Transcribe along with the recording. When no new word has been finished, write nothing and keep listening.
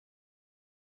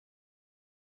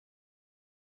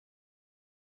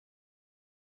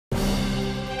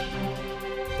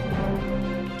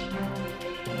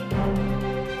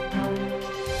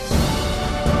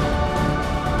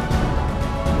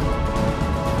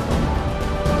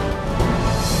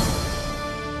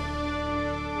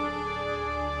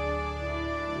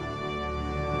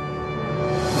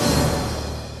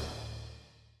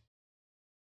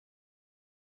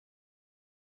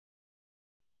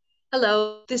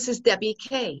Hello, this is Debbie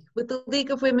Kay with the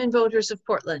League of Women Voters of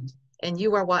Portland, and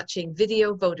you are watching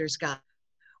Video Voters Guide.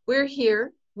 We're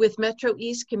here with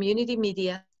MetroEast Community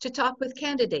Media to talk with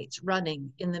candidates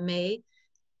running in the May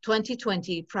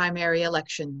 2020 primary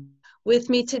election. With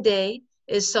me today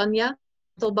is Sonia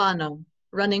Montalbano,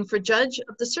 running for Judge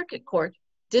of the Circuit Court,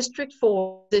 District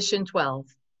 4, Position 12.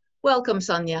 Welcome,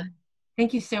 Sonia.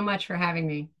 Thank you so much for having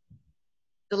me.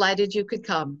 Delighted you could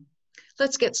come.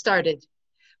 Let's get started.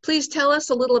 Please tell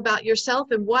us a little about yourself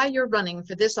and why you're running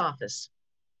for this office.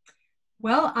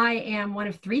 Well, I am one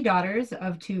of three daughters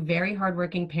of two very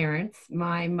hardworking parents.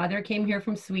 My mother came here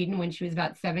from Sweden when she was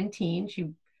about 17. She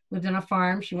lived on a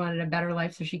farm. She wanted a better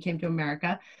life, so she came to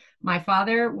America. My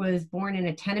father was born in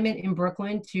a tenement in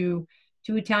Brooklyn to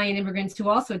two Italian immigrants who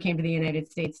also came to the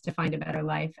United States to find a better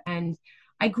life. And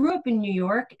I grew up in New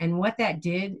York, and what that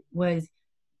did was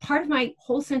part of my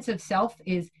whole sense of self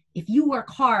is if you work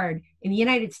hard in the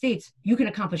United States, you can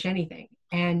accomplish anything.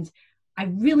 And I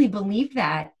really believed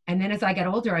that. And then as I got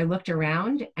older, I looked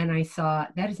around and I saw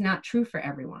that is not true for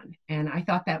everyone. And I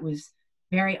thought that was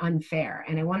very unfair.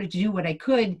 And I wanted to do what I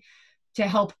could to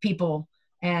help people.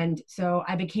 And so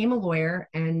I became a lawyer.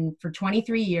 And for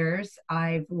 23 years,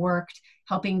 I've worked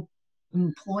helping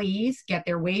employees get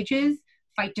their wages,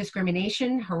 fight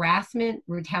discrimination, harassment,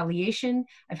 retaliation.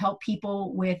 I've helped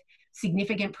people with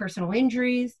significant personal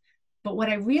injuries. But what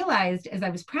I realized as I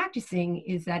was practicing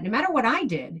is that no matter what I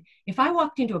did, if I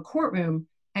walked into a courtroom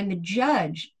and the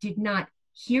judge did not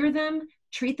hear them,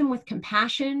 treat them with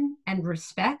compassion and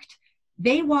respect,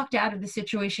 they walked out of the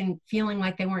situation feeling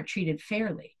like they weren't treated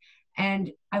fairly.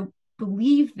 And I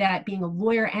believe that being a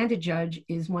lawyer and a judge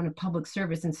is one of public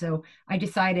service. And so I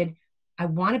decided I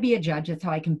want to be a judge. That's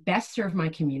how I can best serve my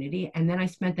community. And then I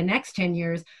spent the next 10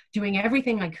 years doing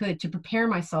everything I could to prepare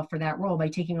myself for that role by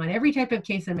taking on every type of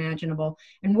case imaginable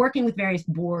and working with various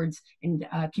boards and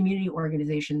community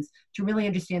organizations to really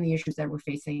understand the issues that we're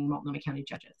facing Multnomah County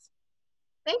judges.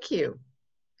 Thank you.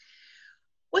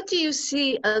 What do you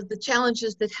see as the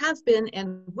challenges that have been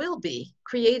and will be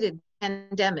created by the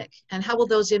pandemic, and how will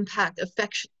those impact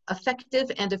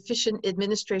effective and efficient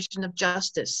administration of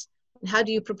justice? And how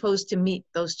do you propose to meet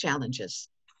those challenges?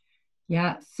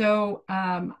 Yeah, so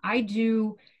I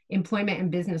do employment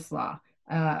and business law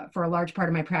for a large part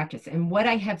of my practice. And what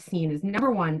I have seen is,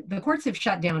 number one, the courts have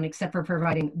shut down except for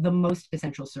providing the most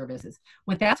essential services.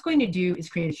 What that's going to do is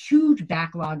create a huge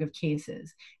backlog of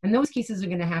cases. And those cases are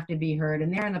going to have to be heard,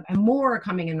 and and more are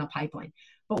coming in the pipeline.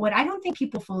 But what I don't think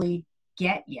people fully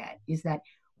get yet is that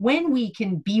when we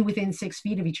can be within 6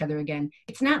 feet of each other again,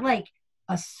 it's not like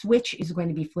a switch is going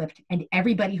to be flipped and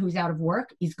everybody who's out of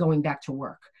work is going back to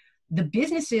work. The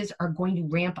businesses are going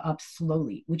to ramp up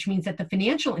slowly, which means that the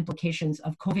financial implications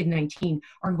of COVID-19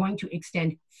 are going to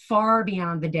extend far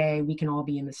beyond the day we can all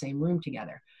be in the same room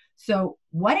together. So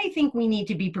what I think we need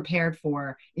to be prepared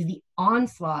for is the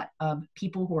onslaught of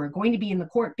people who are going to be in the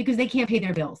court because they can't pay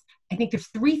their bills. I think there's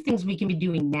 3 things we can be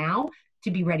doing now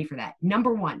to be ready for that.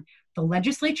 Number one, the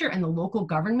legislature and the local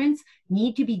governments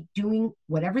need to be doing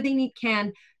whatever they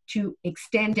can to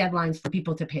extend deadlines for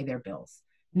people to pay their bills.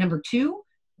 Number two,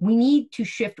 we need to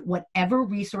shift whatever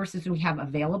resources we have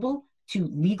available to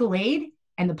legal aid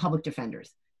and the public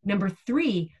defenders. Number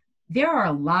three, there are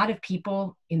a lot of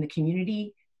people in the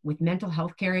community with mental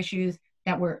health care issues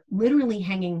that were literally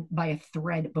hanging by a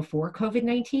thread before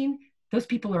COVID-19. Those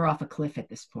people are off a cliff at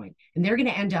this point, and they're going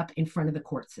to end up in front of the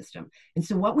court system. And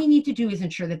so what we need to do is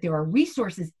ensure that there are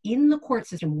resources in the court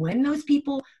system when those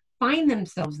people find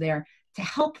themselves there to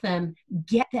help them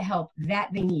get the help that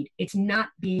they need. It's not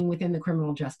being within the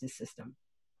criminal justice system.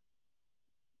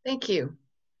 Thank you.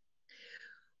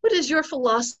 What is your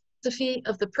philosophy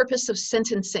of the purpose of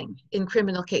sentencing in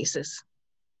criminal cases?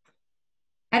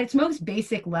 At its most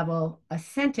basic level, a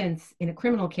sentence in a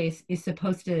criminal case is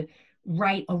supposed to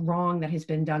right a wrong that has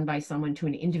been done by someone to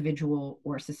an individual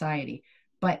or society.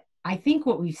 But I think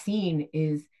what we've seen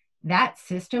is that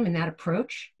system and that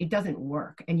approach, it doesn't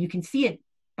work. And you can see it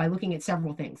by looking at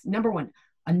several things. Number one,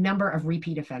 a number of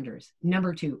repeat offenders.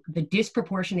 Number two, the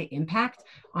disproportionate impact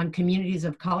on communities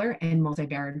of color and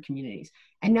multi-barrier communities.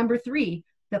 And number three,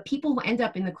 the people who end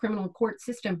up in the criminal court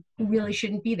system who really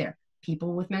shouldn't be there.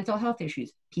 People with mental health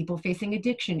issues, people facing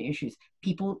addiction issues,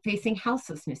 people facing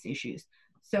houselessness issues.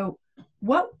 So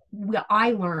what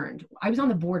I learned, I was on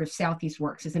the board of Southeast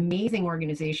Works, this amazing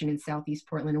organization in Southeast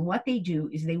Portland. And what they do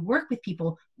is they work with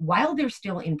people while they're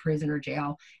still in prison or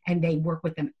jail, and they work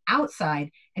with them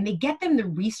outside, and they get them the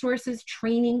resources,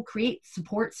 training, create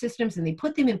support systems, and they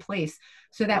put them in place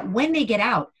so that when they get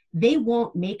out, they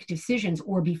won't make decisions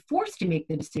or be forced to make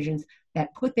the decisions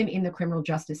that put them in the criminal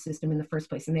justice system in the first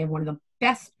place. And they have one of the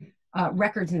best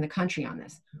records in the country on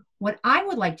this. What I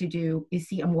would like to do is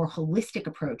see a more holistic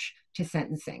approach to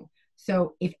sentencing.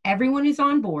 So if everyone is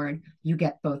on board, you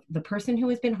get both the person who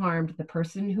has been harmed, the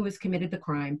person who has committed the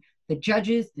crime, the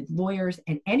judges, the lawyers,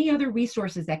 and any other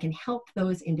resources that can help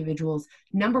those individuals,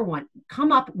 number one,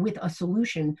 come up with a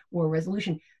solution or a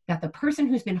resolution that the person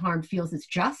who's been harmed feels is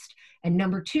just, and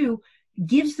number two,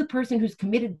 gives the person who's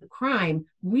committed the crime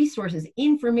resources,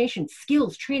 information,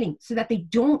 skills, training, so that they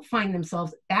don't find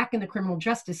themselves back in the criminal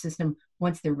justice system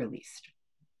once they're released.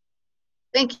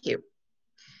 Thank you.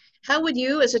 How would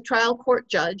you, as a trial court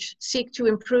judge, seek to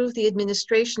improve the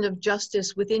administration of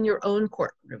justice within your own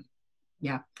courtroom?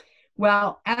 Yeah.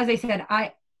 Well, as I said,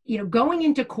 going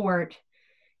into court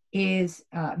is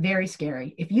very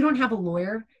scary. If you don't have a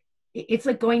lawyer, it's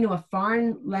like going to a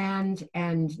foreign land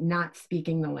and not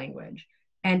speaking the language.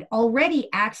 And already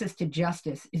access to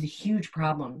justice is a huge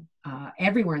problem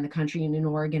everywhere in the country and in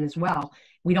Oregon as well.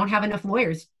 We don't have enough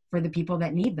lawyers for the people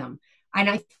that need them. And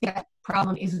I think that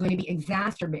problem is going to be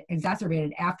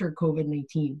exacerbated after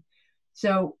COVID-19.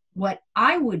 So what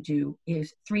I would do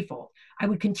is threefold. I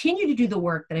would continue to do the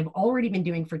work that I've already been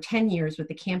doing for 10 years with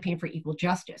the Campaign for Equal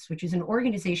Justice, which is an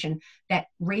organization that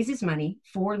raises money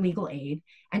for legal aid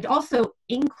and also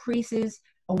increases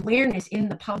awareness in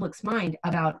the public's mind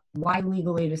about why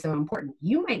legal aid is so important.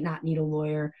 You might not need a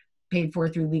lawyer paid for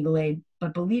through legal aid,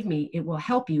 but believe me, it will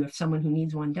help you if someone who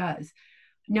needs one does.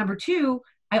 Number two,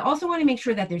 I also want to make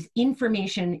sure that there's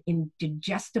information in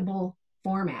digestible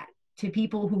format to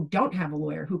people who don't have a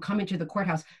lawyer, who come into the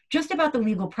courthouse, just about the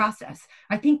legal process.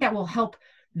 I think that will help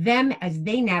them as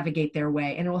they navigate their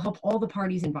way, and it will help all the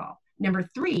parties involved. Number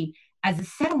three, as a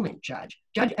settlement judge,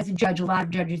 a lot of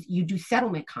judges, you do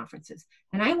settlement conferences,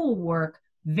 and I will work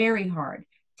very hard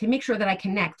to make sure that I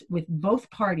connect with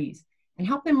both parties and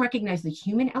help them recognize the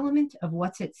human element of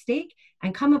what's at stake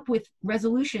and come up with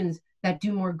resolutions that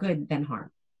do more good than harm.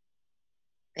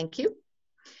 Thank you.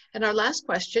 And our last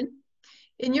question,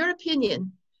 in your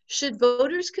opinion, should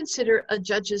voters consider a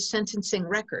judge's sentencing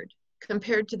record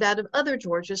compared to that of other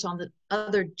judges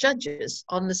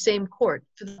on the same court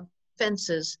for the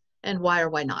offenses, and why or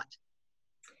why not?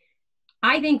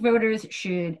 I think voters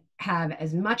should have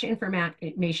as much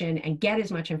information and get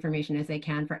as much information as they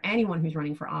can for anyone who's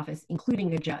running for office,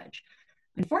 including a judge.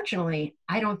 Unfortunately,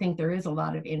 I don't think there is a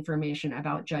lot of information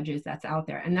about judges that's out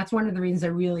there. And that's one of the reasons I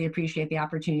really appreciate the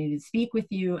opportunity to speak with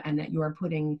you and that you are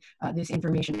putting this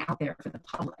information out there for the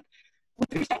public.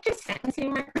 With respect to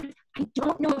sentencing records, I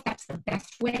don't know if that's the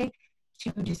best way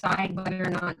to decide whether or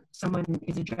not someone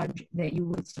is a judge that you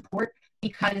would support,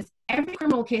 because every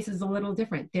criminal case is a little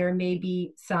different. There may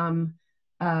be some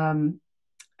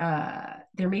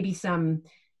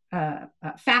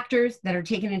factors that are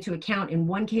taken into account in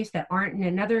one case that aren't in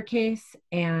another case.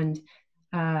 And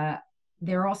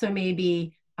there also may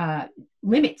be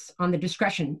limits on the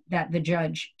discretion that the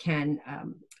judge can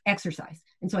exercise.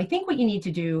 And so I think what you need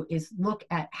to do is look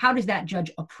at how does that judge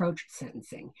approach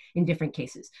sentencing in different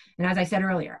cases. And as I said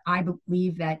earlier, I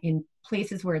believe that in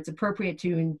places where it's appropriate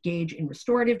to engage in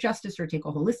restorative justice or take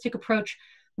a holistic approach,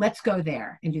 let's go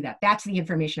there and do that. That's the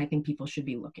information I think people should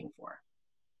be looking for.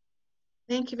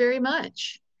 Thank you very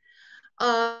much.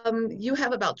 You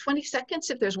have about 20 seconds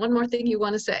if there's one more thing you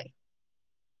want to say.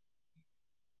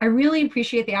 I really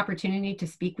appreciate the opportunity to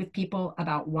speak with people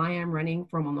about why I'm running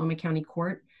for Multnomah County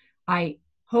Court. I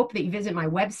hope that you visit my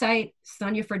website,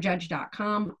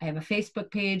 soniaforjudge.com. I have a Facebook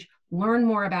page. Learn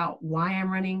more about why I'm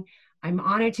running. I'm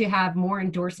honored to have more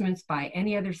endorsements by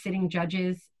any other sitting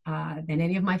judges than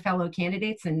any of my fellow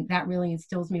candidates, and that really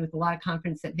instills me with a lot of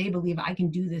confidence that they believe I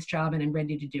can do this job and I'm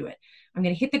ready to do it. I'm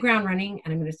going to hit the ground running,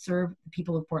 and I'm going to serve the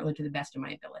people of Portland to the best of my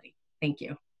ability. Thank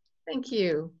you. Thank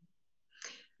you.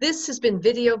 This has been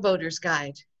Video Voters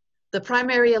Guide. The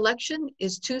primary election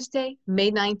is Tuesday,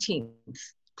 May 19th.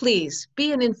 Please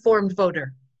be an informed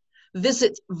voter.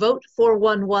 Visit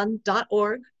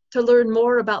vote411.org to learn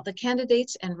more about the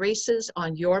candidates and races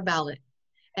on your ballot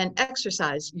and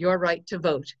exercise your right to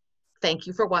vote. Thank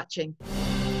you for watching.